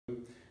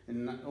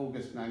in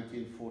August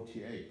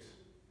 1948.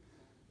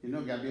 You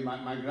know, Gabby,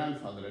 my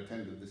grandfather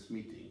attended this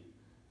meeting,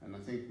 and I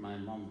think my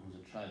mom, who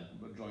was a child,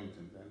 joined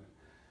him then.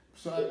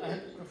 So I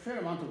had a fair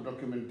amount of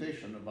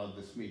documentation about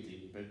this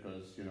meeting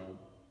because, you know,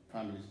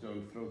 families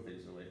don't throw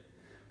things away.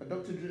 But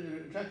Dr.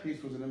 Jack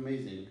Rees was an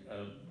amazing,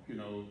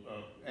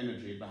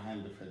 energy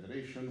behind the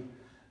Federation.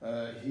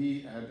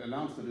 He had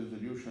announced the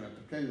resolution at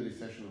the plenary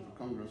session of the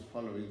Congress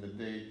following the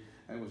day,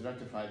 and it was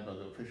ratified by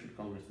the official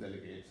Congress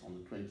delegates on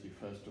the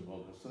 21st of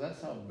August. So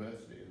that's our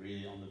birthday,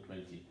 really, on the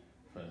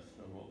 21st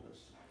of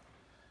August.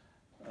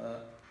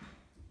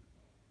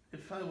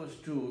 If I was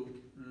to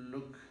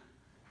look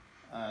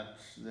at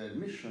their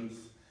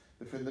missions,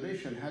 the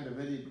Federation had a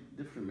very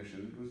different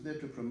mission. It was there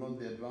to promote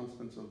the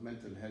advancements of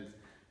mental health,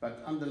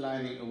 but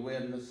underlining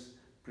awareness,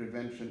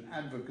 prevention,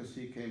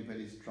 advocacy came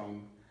very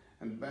strong,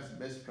 and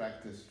best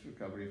practice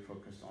recovery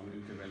focused on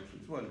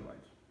interventions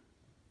worldwide.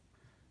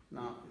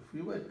 Now, if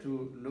we were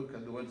to look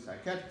at the World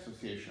Psychiatric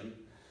Association,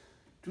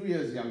 2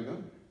 years younger,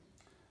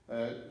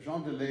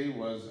 Jean Delay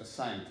was a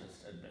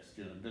scientist at best.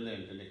 You know, Delay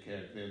and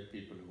Delecare, they're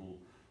people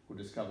who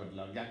discovered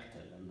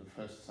Largactil and the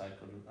first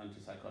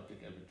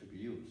antipsychotic ever to be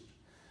used.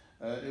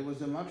 It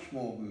was a much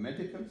more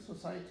medical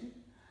society,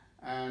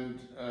 and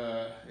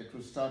it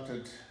was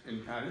started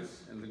in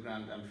Paris in the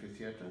Grand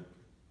Amphitheatre.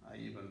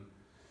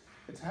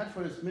 It had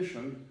for its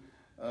mission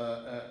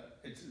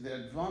it's the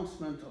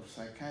advancement of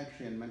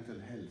psychiatry and mental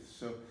health.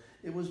 So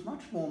it was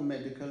much more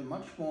medical,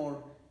 much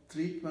more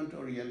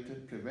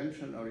treatment-oriented,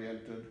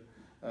 prevention-oriented.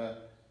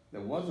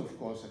 There was, of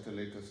course, at a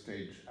later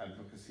stage,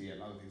 advocacy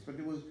and other things, but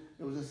it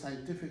was a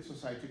scientific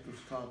society to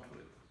start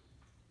with.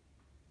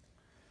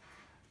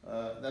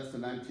 That's the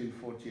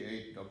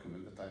 1948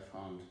 document that I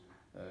found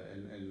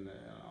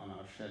on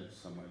our shelves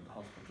somewhere in the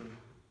hospital.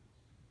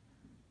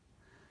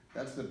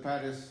 That's the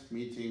Paris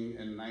meeting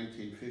in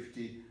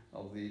 1950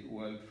 of the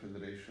World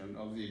Federation,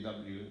 of the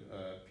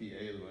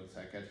WPA, the World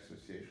Psychiatric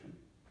Association.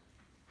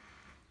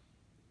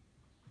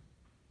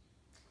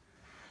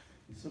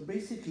 So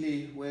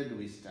basically, where do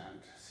we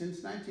stand?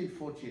 Since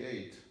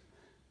 1948,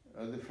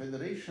 the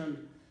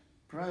Federation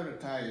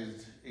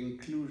prioritized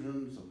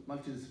inclusions of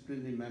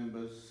multidisciplinary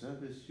members,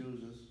 service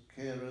users,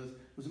 carers.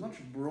 It was a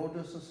much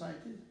broader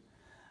society,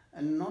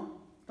 and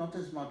not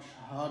as much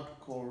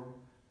hardcore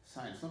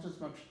science, not as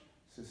much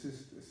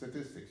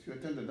statistics. You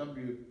attend a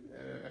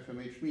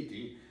WFMH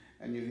meeting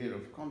and you hear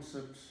of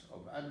concepts,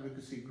 of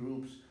advocacy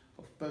groups,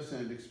 of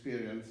personal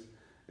experience.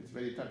 It's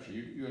very touchy.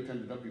 You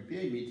attend a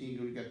WPA meeting,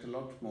 you'll get a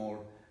lot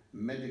more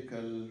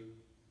medical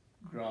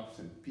graphs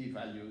and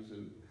p-values,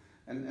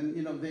 and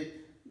you know, they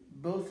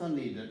both are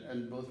needed,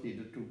 and both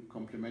needed to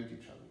complement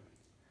each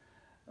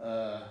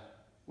other.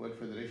 World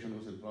Federation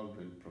was involved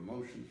in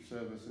promotion,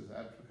 services,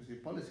 advocacy,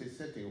 policy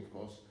setting, of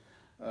course,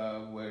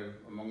 were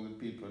among the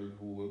people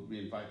who will be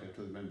invited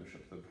to the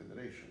membership of the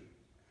Federation.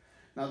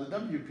 Now, the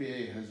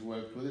WPA has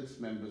worked with its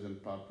members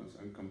and partners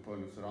and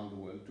components around the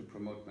world to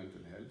promote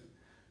mental health,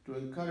 to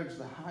encourage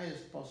the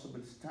highest possible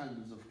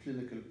standards of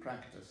clinical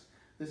practice.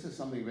 This is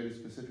something very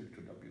specific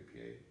to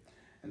WPA,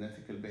 and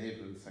ethical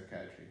behavior in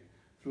psychiatry.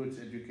 Through its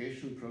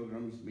education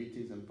programs,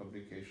 meetings, and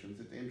publications,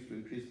 it aims to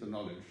increase the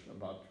knowledge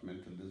about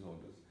mental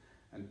disorders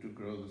and to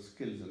grow the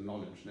skills and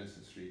knowledge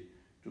necessary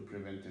to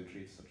prevent and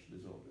treat such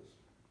disorders.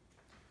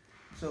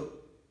 So,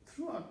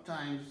 throughout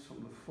times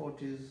from the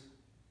 40s,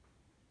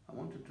 I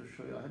wanted to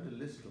show you, I had a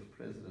list of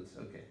presidents,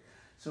 okay.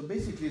 So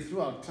basically,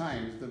 throughout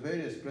times, the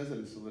various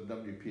presidents of the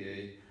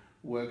WPA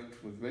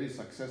worked with very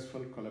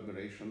successful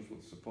collaborations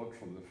with support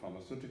from the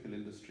pharmaceutical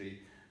industry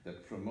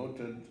that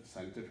promoted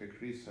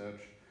scientific research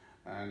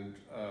and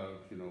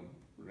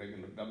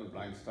regular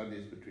double-blind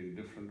studies between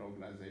different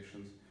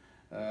organizations,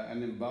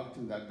 and embarked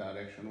in that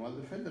direction, while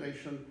the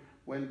Federation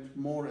went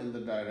more in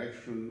the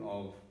direction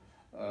of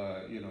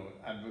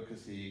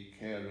advocacy,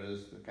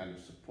 carers, the kind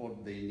of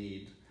support they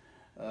need,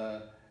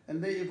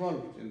 and they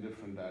evolved in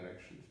different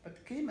directions.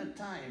 But came a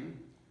time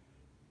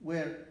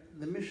where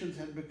the missions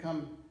had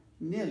become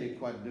nearly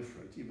quite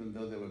different, even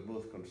though they were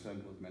both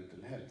concerned with mental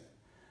health.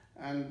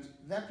 And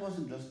that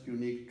wasn't just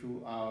unique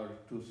to our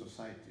two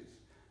societies.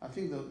 I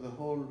think the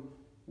whole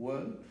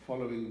world,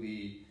 following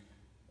the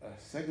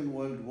Second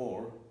World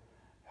War,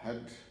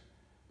 had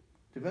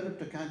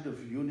developed a kind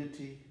of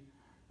unity,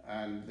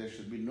 and there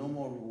should be no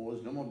more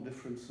wars, no more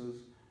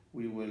differences.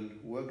 We will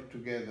work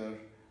together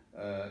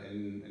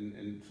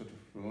in sort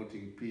of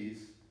promoting peace.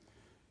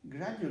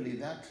 Gradually,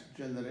 that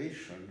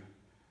generation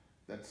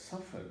that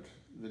suffered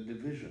the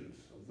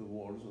divisions of the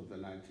wars of the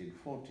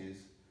 1940s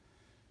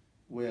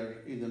were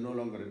either no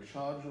longer in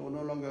charge or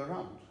no longer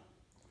around.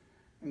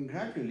 And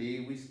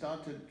gradually, we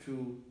started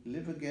to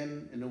live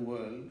again in a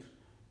world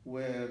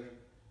where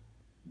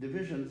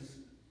divisions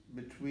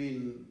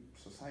between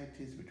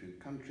societies, between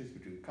countries,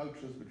 between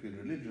cultures, between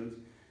religions,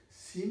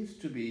 seems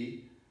to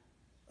be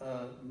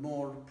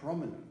more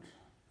prominent.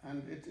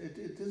 And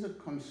it is a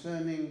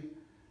concerning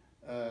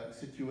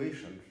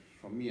situation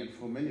for me and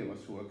for many of us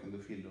who work in the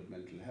field of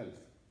mental health.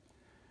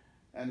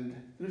 And I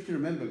don't know if you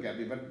remember,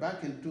 Gabby, but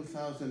back in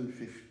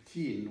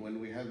 2015, when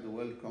we had the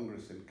World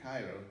Congress in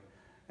Cairo,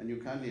 and you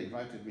kindly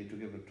invited me to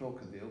give a talk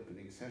at the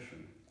opening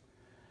session.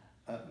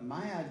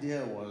 My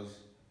idea was,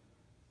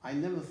 I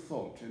never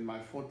thought in my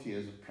 40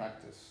 years of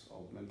practice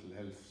of mental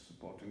health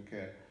support and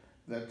care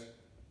that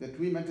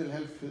we mental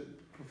health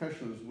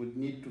professionals would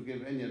need to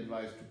give any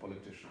advice to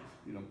politicians.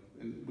 You know,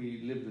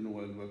 we lived in a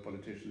world where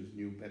politicians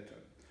knew better.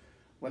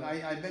 Well,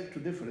 I beg to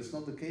differ. It's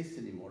not the case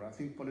anymore. I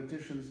think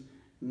politicians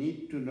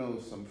need to know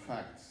some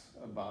facts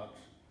about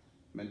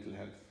mental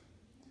health.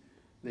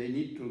 They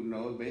need to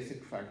know a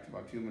basic fact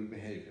about human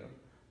behavior,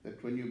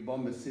 that when you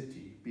bomb a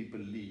city, people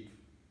leave.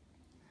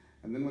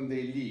 And then when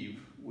they leave,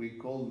 we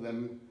call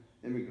them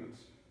immigrants.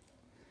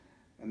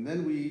 And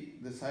then we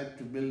decide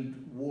to build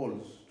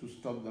walls to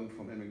stop them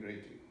from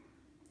immigrating.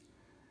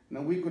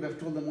 Now, we could have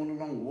told them all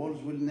along,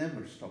 walls will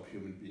never stop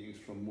human beings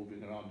from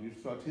moving around.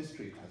 Throughout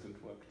history, it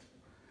hasn't worked.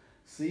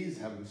 Seas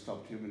haven't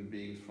stopped human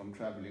beings from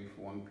traveling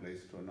from one place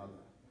to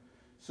another.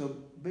 So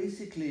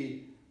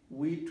basically,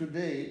 we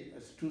today,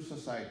 as two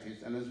societies,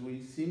 and as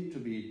we seem to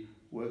be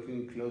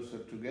working closer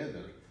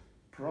together,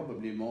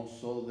 probably more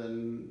so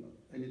than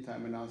any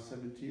time in our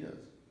 70 years,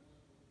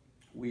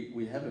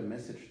 we have a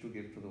message to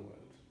give to the world.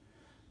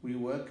 We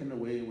work in a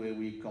way where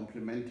we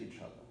complement each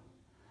other.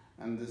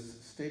 And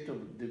this state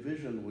of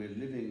division we're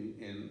living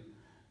in,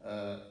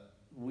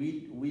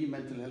 we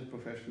mental health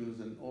professionals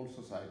in all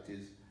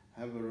societies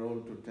have a role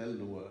to tell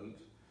the world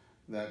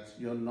that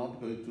you're not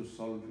going to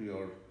solve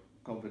your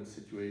COVID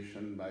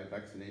situation by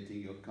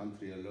vaccinating your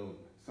country alone.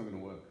 It's not going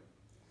to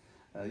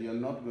work. You're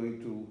not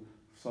going to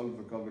solve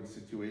the COVID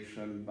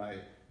situation by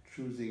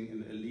choosing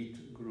an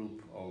elite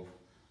group of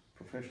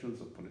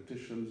professionals or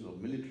politicians or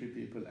military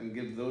people and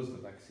give those the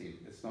vaccine.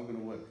 It's not going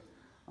to work.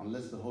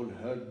 Unless the whole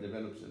herd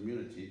develops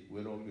immunity,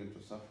 we're all going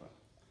to suffer.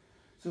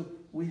 So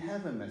we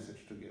have a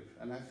message to give,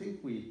 and I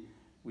think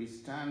we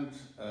stand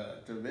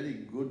at a very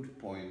good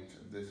point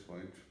at this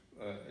point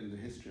in the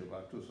history of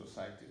our two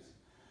societies.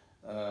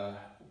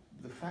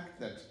 The fact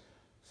that,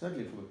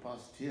 certainly for the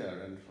past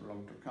year and for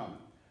long to come,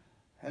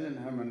 Helen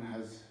Herman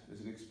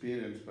is an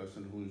experienced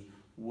person who's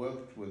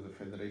worked with the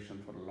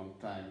Federation for a long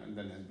time and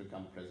then has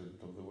become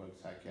president of the World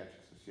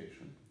Psychiatric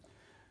Association.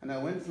 And I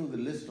went through the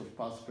list of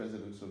past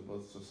presidents of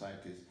both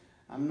societies.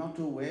 I'm not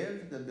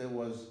aware that there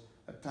was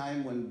a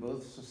time when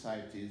both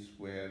societies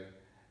were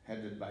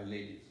headed by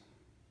ladies.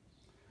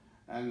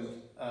 And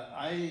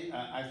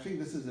I think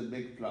this is a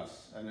big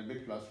plus, and a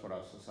big plus for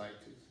our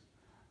societies.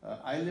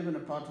 I live in a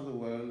part of the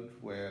world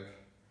where,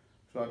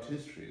 throughout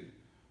history,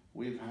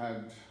 we've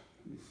had,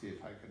 let me see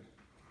if I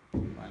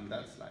could find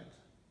that slide.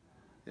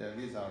 Yeah,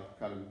 these are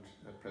current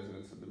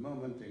presidents at the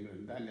moment,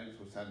 Ingrid Daniels,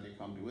 who sadly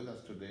can't be with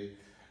us today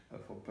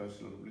for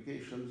personal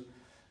obligations.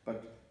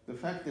 But the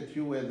fact that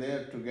you were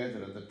there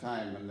together at the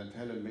time and that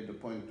Helen made a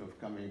point of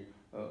coming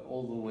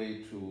all the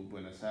way to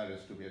Buenos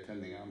Aires to be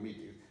attending our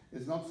meetings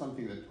is not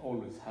something that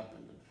always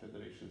happened at the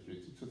Federation's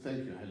meetings. So thank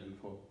you, Helen,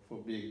 for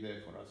being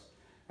there for us.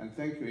 And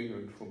thank you,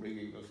 Ingrid, for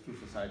bringing those two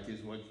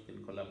societies working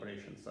in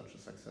collaboration in such a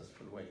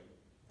successful way.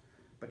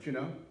 But you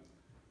know,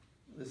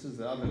 this is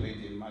the other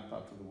lady in my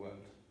part of the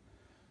world.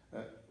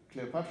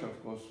 Cleopatra,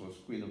 of course, was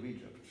Queen of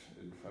Egypt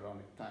in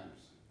pharaonic times.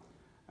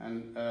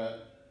 And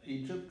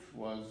Egypt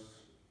was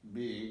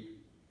being,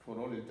 for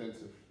all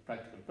intents and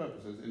practical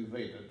purposes,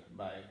 invaded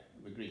by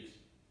the Greeks.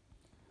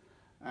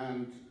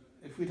 And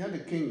if we'd had a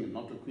king and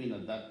not a queen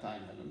at that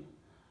time, Helen,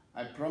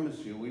 I promise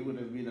you we would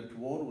have been at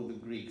war with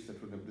the Greeks that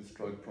would have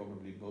destroyed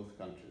probably both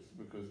countries,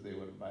 because they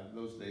were, by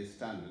those days'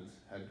 standards,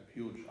 had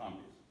huge armies.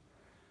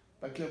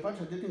 But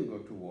Cleopatra didn't go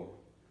to war.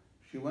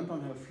 She went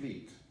on her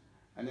fleet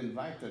and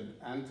invited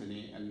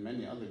Antony and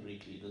many other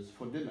Greek leaders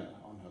for dinner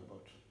on her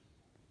boat.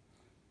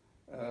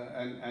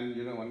 And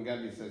you know, when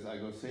Gabby says, I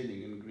go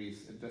sailing in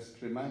Greece, it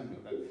just reminds me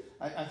of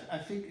that. I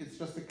think it's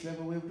just a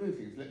clever way of doing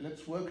things.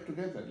 Let's work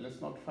together.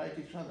 Let's not fight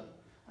each other.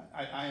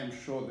 I am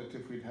sure that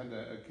if we'd had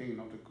a king,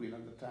 not a queen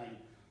at the time,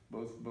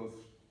 both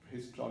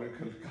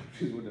historical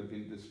countries would have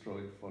been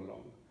destroyed for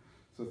long.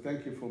 So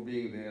thank you for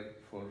being there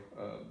for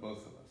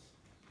both of us.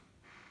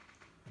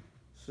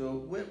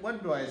 So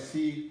what do I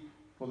see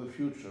for the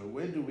future?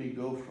 Where do we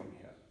go from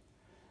here?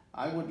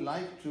 I would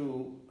like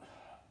to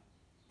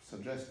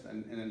suggest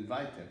and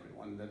invite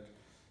everyone that,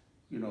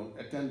 you know,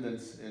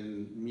 attendance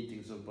in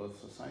meetings of both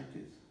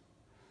societies.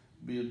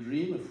 Be a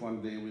dream if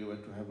one day we were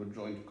to have a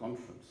joint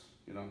conference,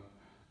 you know.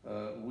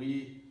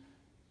 We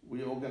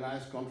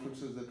organize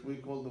conferences that we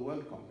call the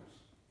World Congress,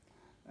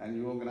 and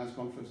you organize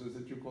conferences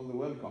that you call the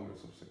World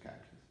Congress of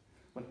Psychiatrists.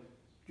 But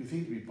do you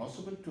think it would be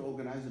possible to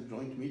organize a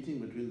joint meeting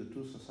between the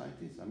two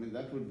societies? I mean,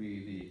 that would be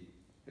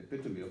the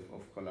epitome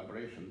of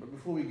collaboration. But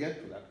before we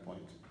get to that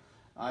point,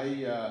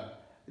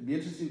 it'd be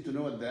interesting to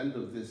know at the end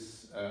of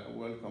this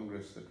World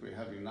Congress that we're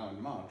having now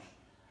in March,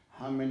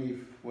 how many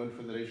World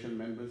Federation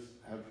members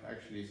have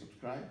actually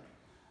subscribed.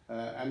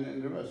 And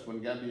in reverse,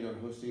 when Gabby, you're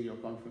hosting your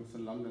conference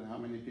in London, how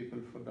many people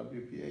for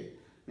WPA?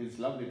 I mean, it's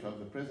lovely to have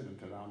the president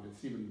around.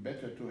 It's even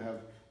better to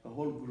have a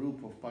whole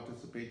group of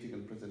participating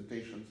in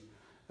presentations.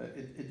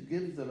 It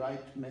gives the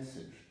right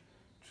message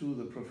to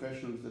the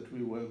professionals that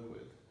we work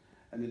with.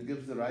 And it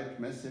gives the right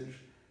message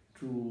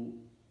to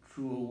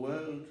through a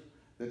world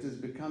that is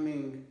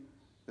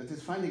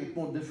finding it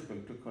more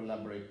difficult to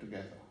collaborate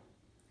together.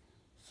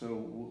 So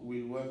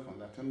we'll work on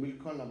that, and we'll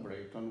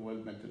collaborate on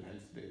World Mental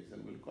Health Days,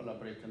 and we'll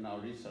collaborate in our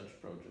research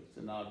projects,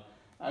 in our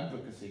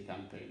advocacy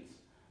campaigns.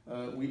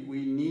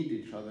 We need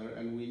each other,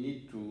 and we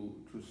need to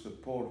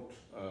support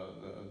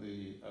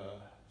the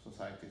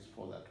societies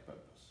for that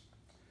purpose.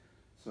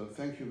 So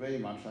thank you very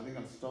much. I think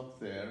I'll stop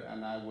there,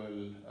 and I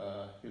will,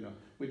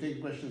 we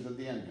take questions at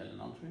the end, Helen,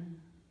 aren't we?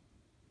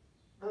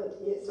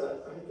 Yes,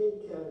 I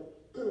think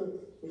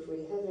if we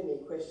have any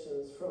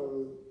questions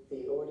from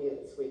the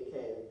audience, we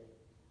can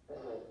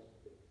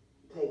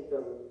take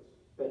them,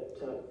 but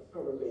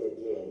probably at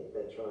the end,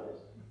 that's right.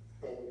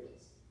 And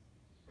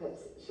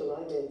perhaps, shall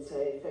I then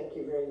say thank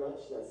you very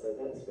much, Nasser.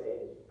 That's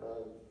been,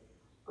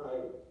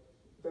 I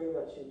very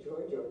much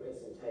enjoyed your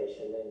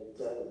presentation,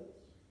 and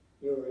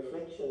your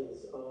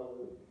reflections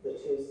on the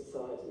two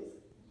societies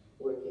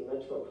working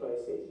much more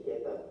closely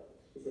together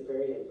is a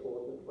very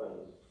important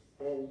one.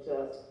 And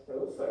I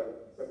also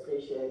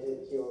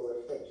appreciated your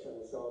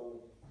reflections on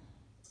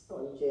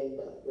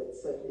gender, that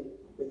certainly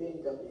within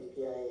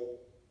WPA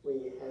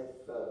we have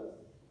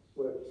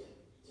worked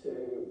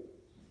to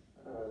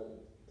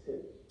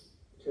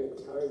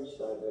encourage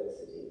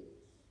diversity,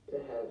 to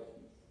have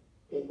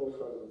people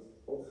from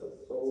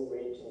all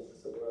regions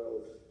of the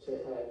world, to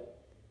have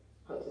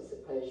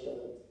participation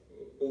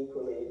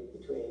equally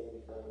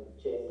between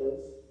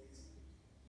genders,